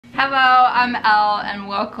Hello, I'm Elle and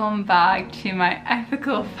welcome back to my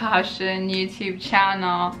ethical fashion YouTube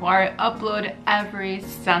channel where I upload every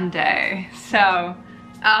Sunday. So,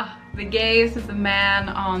 the gaze of the man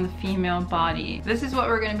on the female body. This is what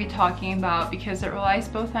we're going to be talking about because it relies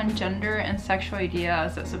both on gender and sexual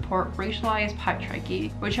ideas that support racialized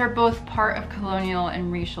patriarchy, which are both part of colonial and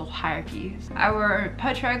racial hierarchies. Our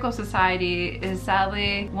patriarchal society is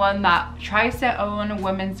sadly one that tries to own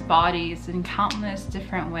women's bodies in countless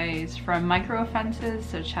different ways, from micro offenses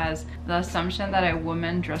such as the assumption that a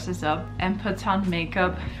woman dresses up and puts on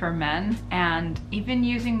makeup for men, and even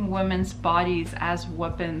using women's bodies as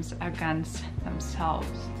weapons against themselves.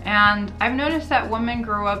 And I've noticed that women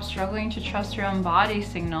grow up struggling to trust their own body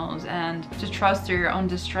signals and to trust their own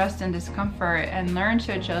distress and discomfort and learn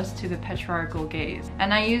to adjust to the patriarchal gaze.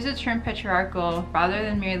 And I use the term patriarchal rather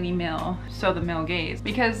than merely male, so the male gaze,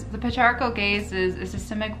 because the patriarchal gaze is a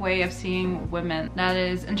systemic way of seeing women that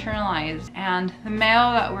is internalized, and the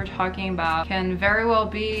male that we're talking about can very well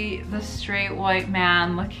be the straight white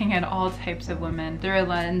man looking at all types of women through a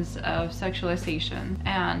lens of sexualization.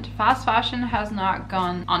 And fast fashion has not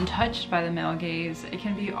gone untouched by the male gaze. It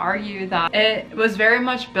can be argued that it was very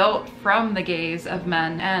much built from the gaze of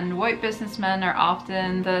men, and white businessmen are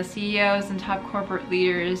often the CEOs and top corporate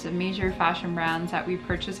leaders of major fashion brands that we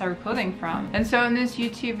purchase our clothing from. And so in this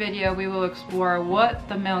YouTube video, we will explore what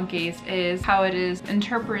the male gaze is, how it is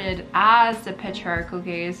interpreted as the patriarchal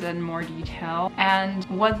gaze in more detail, and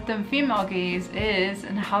what the female gaze is,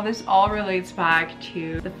 and how this all relates back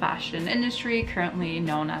to the fashion industry currently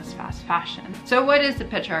known as fast fashion. So what is the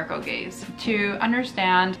patriarchal gaze? To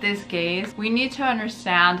understand this gaze, we need to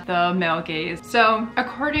understand the male gaze. So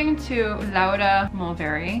according to Laura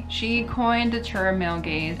Mulveri, she coined the term male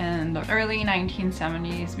gaze in the early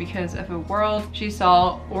 1970s because of a world she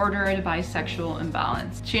saw ordered by sexual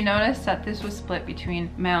imbalance. She noticed that this was split between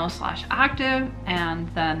male/active and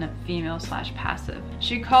then female/passive.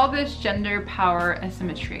 She called this gender power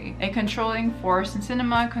asymmetry, a controlling force in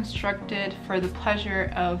cinema constructed for the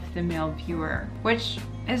pleasure of the male viewer, which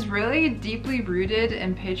is really deeply rooted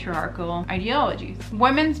in patriarchal ideologies.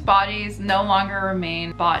 Women's bodies no longer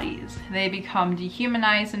remain bodies. They become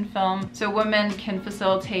dehumanized in film, so women can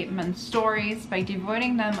facilitate men's stories by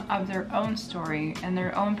devoiding them of their own story and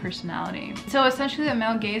their own personality. So essentially the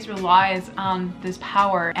male gaze relies on this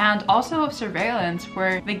power and also of surveillance,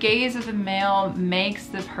 where the gaze of the male makes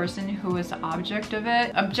the person who is the object of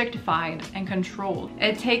it objectified and controlled.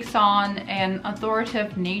 It takes on an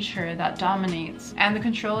authoritative nature that dominates, and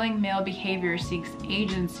the controlling male behavior seeks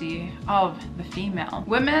agency of the female.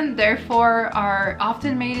 Women, therefore, are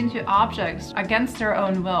often made into objects against their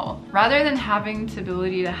own will, rather than having the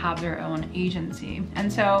ability to have their own agency.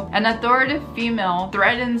 And so, an authoritative female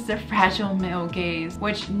threatens the fragile male gaze,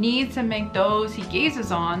 which needs to make those he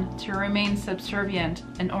gazes on to remain subservient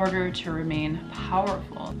in order to remain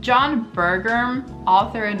powerful. John Bergam,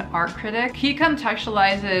 author and art critic, he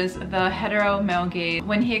contextualizes the hetero male gaze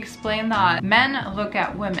when he explained that men look at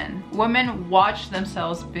women. Women watch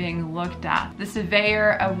themselves being looked at. The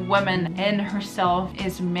surveyor of women in herself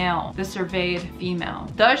is male, the surveyed female.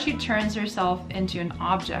 Thus she turns herself into an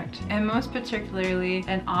object, and most particularly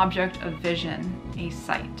an object of vision, a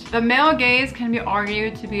sight. The male gaze can be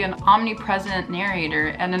argued to be an omnipresent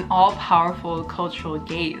narrator and an all-powerful cultural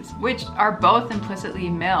gaze, which are both implicitly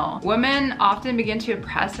male. Women often begin to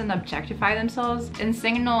oppress and objectify themselves in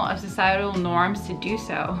signal of societal norms to do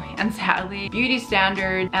so, and sadly, beauty standards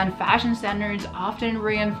and fashion standards often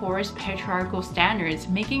reinforce patriarchal standards,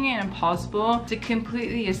 making it impossible to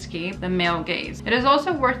completely escape the male gaze. It is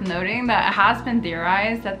also worth noting that it has been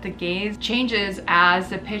theorized that the gaze changes as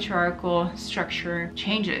the patriarchal structure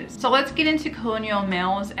changes. So let's get into colonial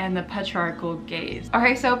males and the patriarchal gaze.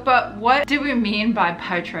 Okay, but what do we mean by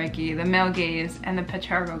patriarchy, the male gaze, and the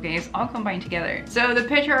patriarchal gaze all combined together? So the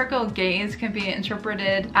patriarchal gaze can be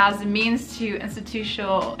interpreted as a means to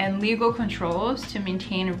institutional and legal controls to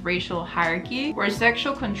maintain racial hierarchy, where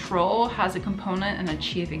sexual control has a component in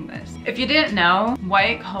achieving this. If you didn't know,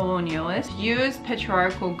 white colonialists used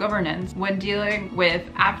patriarchal governance when dealing with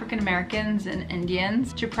African Americans and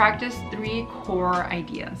Indians to practice three core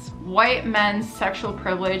ideas: white men's sexual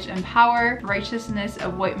privilege and power, righteousness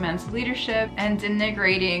of white men's leadership, and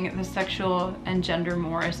denigrating the sexual and gender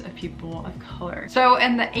mores of people of color. So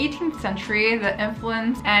in the 18th century, the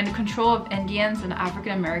influence and control of Indians and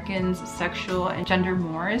African Americans' sexual and gender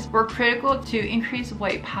mores were critical to increase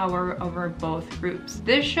white power over both groups.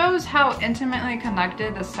 This shows how intimately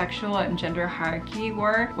connected the sexual and gender hierarchy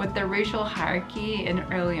were with the racial hierarchy in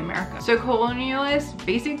early America. So colonialists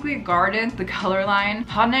basically guarded the color line,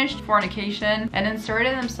 punished fornication, and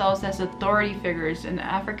inserted themselves as authority figures in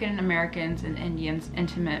African Americans and Indians'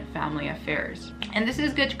 intimate family affairs. And this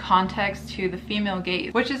is good context to the female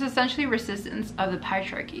gaze, which is essentially resistance of the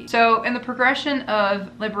patriarchy. So in the progression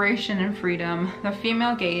of liberation and freedom, the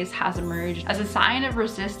female gaze has emerged as a sign of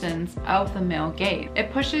resistance of the male gaze.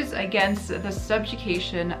 It pushes against the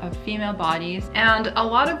subjugation of female bodies, and a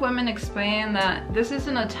lot of women explain that this is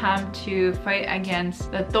an attempt to fight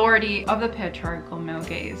against the authority of the patriarchal male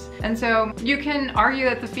gaze. And so you can argue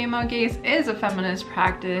that the female gaze is a feminist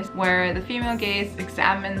practice where the female gaze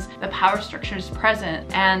examines the power structures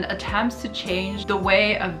present and attempts to change the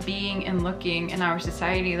way of being and looking in our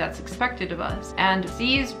society that's expected of us, and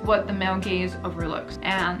sees what the male gaze overlooks.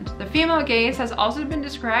 And the female gaze has also been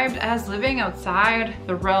described as living outside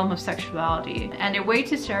the realm of sexuality and a way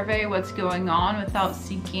to survey what's going on without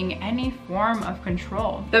seeking any form of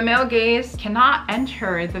control. The male gaze cannot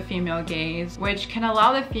enter the female gaze, which can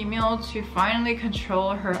allow the female to finally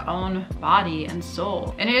control her own body and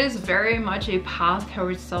soul. And it is very much a path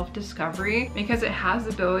towards self-discovery because it has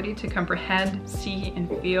the ability to comprehend, see, and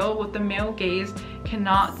feel what the male gaze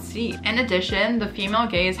cannot see. In addition, the female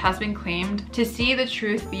gaze has been claimed to see the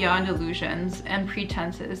truth beyond illusions and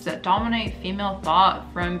pretenses that dominate female thought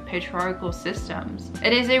from patriarchal systems.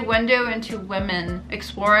 It is a window into women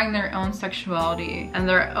exploring their own sexuality and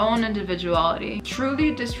their own individuality,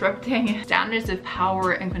 truly disrupting standards of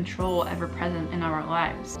power and control ever present in our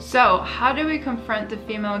lives. So how do we confront the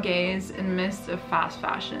female gaze in the midst of fast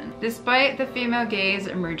fashion? Despite the female gaze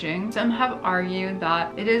emerging, some have argued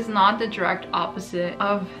that it is not the direct opposite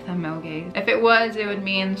of the male gaze. If it was, it would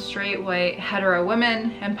mean straight, white, hetero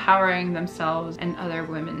women empowering themselves and other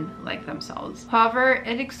women like themselves. However,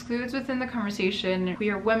 it excludes within the conversation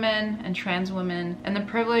queer women and trans women and the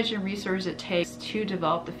privilege and resource it takes to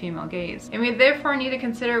develop the female gaze. And we therefore need to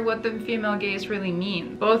consider what the female gaze really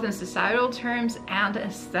means, both in societal terms and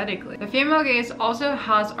aesthetically. The female gaze also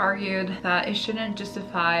has argued that it shouldn't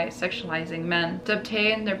justify sexualizing men to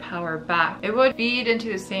obtain their power back. It would feed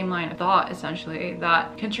into the same line of thought, essentially,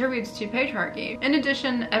 that contributes to patriarchy. In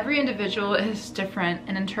addition, every individual is different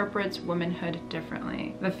and interprets womanhood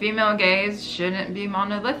differently. The female gaze shouldn't be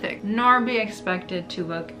monolithic, nor be expected to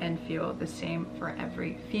look and feel the same for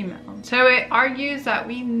every female. So it argues that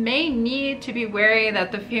we may need to be wary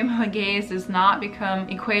that the female gaze does not become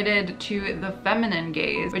equated to the feminine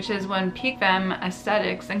gaze, which is when peak femme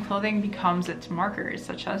aesthetics and clothing becomes its markers,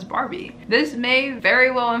 such as Barbie. This may very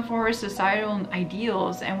well enforce societal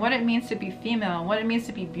ideals and what it means to be female, what it means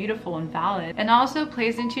to be beautiful and valid, and also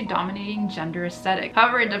plays into dominating gender aesthetic.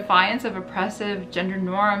 However, in defiance of oppressive gender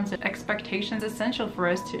norms and expectations essential for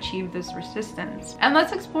us to achieve this resistance. And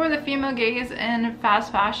let's explore the female gaze in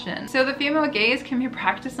fast fashion. So the female gaze can be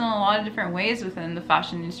practiced in a lot of different ways within the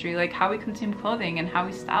fashion industry, like how we consume clothing and how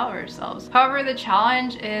we style ourselves. However, the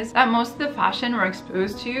challenge is that most of the fashion we're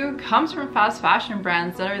exposed to comes from fast fashion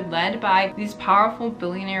brands that are led by these powerful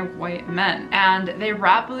billionaire white men, and they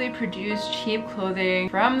rapidly produce cheap clothing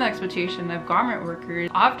from the exploitation of garment workers,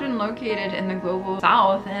 often located in the global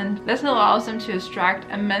south, and this allows them to extract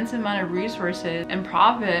immense amount of resources and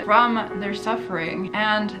profit from their suffering.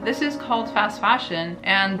 And this is called fast fashion,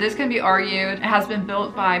 and this can be argued it has been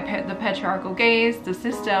built by the patriarchal gaze, the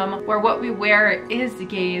system where what we wear is the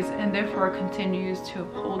gaze and therefore continues to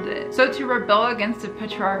uphold it. So to rebel against the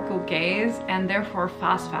patriarchal gaze and therefore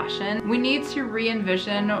fast fashion, we need to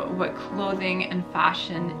re-envision what clothing and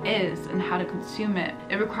fashion is and how to consume it.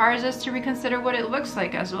 It requires us to reconsider what it looks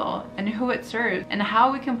like as well, and who it serves, and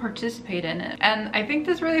how we can participate in it. And I think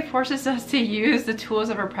this really forces us to use the tools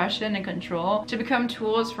of oppression and control to become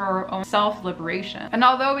tools for our own self-liberation. And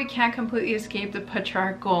although we can't completely escape the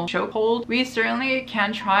patriarchal chokehold, we certainly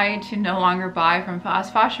can try to no longer buy from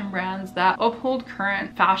fast fashion brands that uphold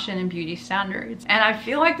current fashion and beauty standards. And I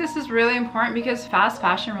feel like this is really important because fast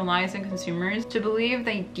fashion relies on consumers to believe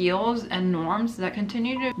the ideals and norms that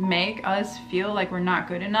continue to make us feel like we're not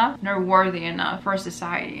good enough nor worthy enough for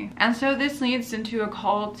society. And so this leads into a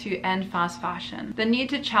call to end fast fashion. The need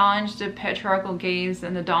to challenge the patriarchal gaze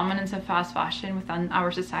and the dominance of fast fashion within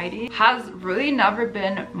our society has really never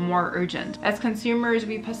been more urgent. As consumers,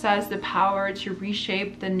 we possess the power to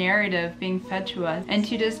reshape the narrative being fed to us and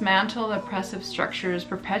to dismantle the oppressive structures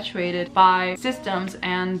perpetuated by systems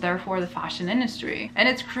and therefore the fashion industry. And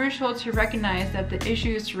it's crucial to recognize that the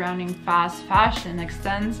issues surrounding fast fashion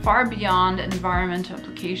extends far beyond environmental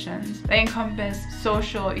implications. They encompass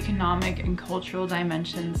social, economic, economic and cultural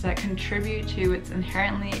dimensions that contribute to its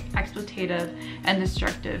inherently exploitative and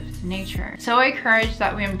destructive nature. So I encourage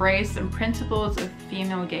that we embrace the principles of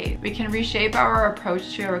female gaze. We can reshape our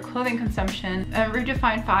approach to our clothing consumption and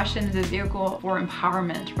redefine fashion as a vehicle for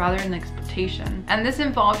empowerment rather than exploitation. And this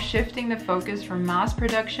involves shifting the focus from mass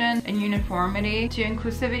production and uniformity to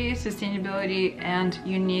inclusivity, sustainability, and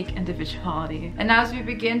unique individuality. And as we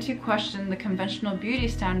begin to question the conventional beauty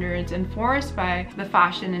standards enforced by the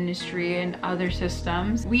fashion industry and other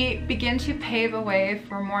systems, we begin to pave a way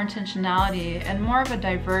for more intentionality and more of a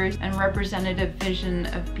diverse and representative vision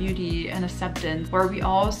of beauty and acceptance, where we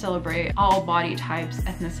all celebrate all body types,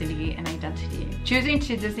 ethnicity, and identity. Choosing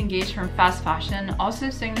to disengage from fast fashion also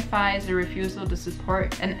signifies a refusal to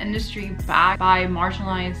support an industry backed by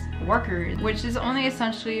marginalized workers, which is only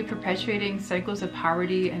essentially perpetuating cycles of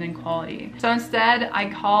poverty and inequality. So instead, I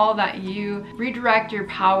call that you redirect your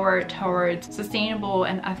power towards sustainable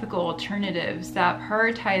and ethical alternatives that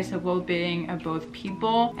prioritize the well-being of both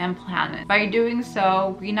people and planet. By doing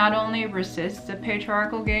so, we not only resist the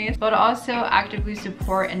patriarchal gaze, but also actively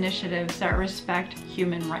support initiatives that respect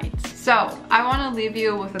human rights. So I want to leave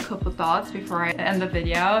you with a couple thoughts before I end the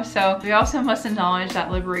video. So we also must acknowledge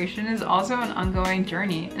that liberation is also an ongoing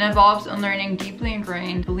journey. It involves unlearning deeply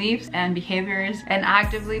ingrained beliefs and behaviors and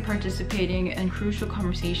actively participating in crucial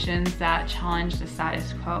conversations that challenge the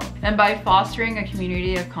status quo. And by fostering a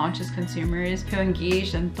community of conscious consumers who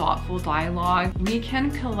engage in thoughtful dialogue, we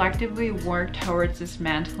can collectively work towards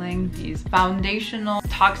dismantling these foundational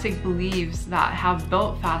toxic beliefs that have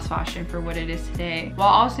built fast fashion for what it is today, while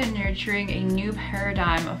also nurturing a new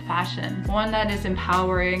paradigm of fashion, one that is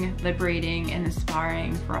empowering, liberating, and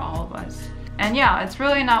inspiring for all of us. And yeah, it's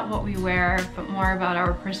really not what we wear, but more about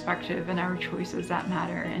our perspective and our choices that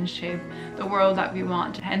matter and shape the world that we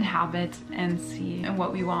want to inhabit and see, and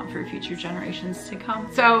what we want for future generations to come.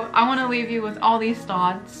 So I want to leave you with all these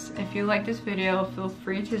thoughts. If you like this video, feel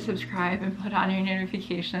free to subscribe and put on your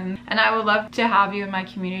notifications. And I would love to have you in my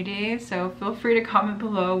community, so feel free to comment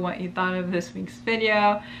below what you thought of this week's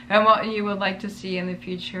video and what you would like to see in the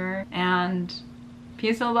future. And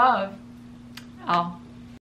peace and love. Elle.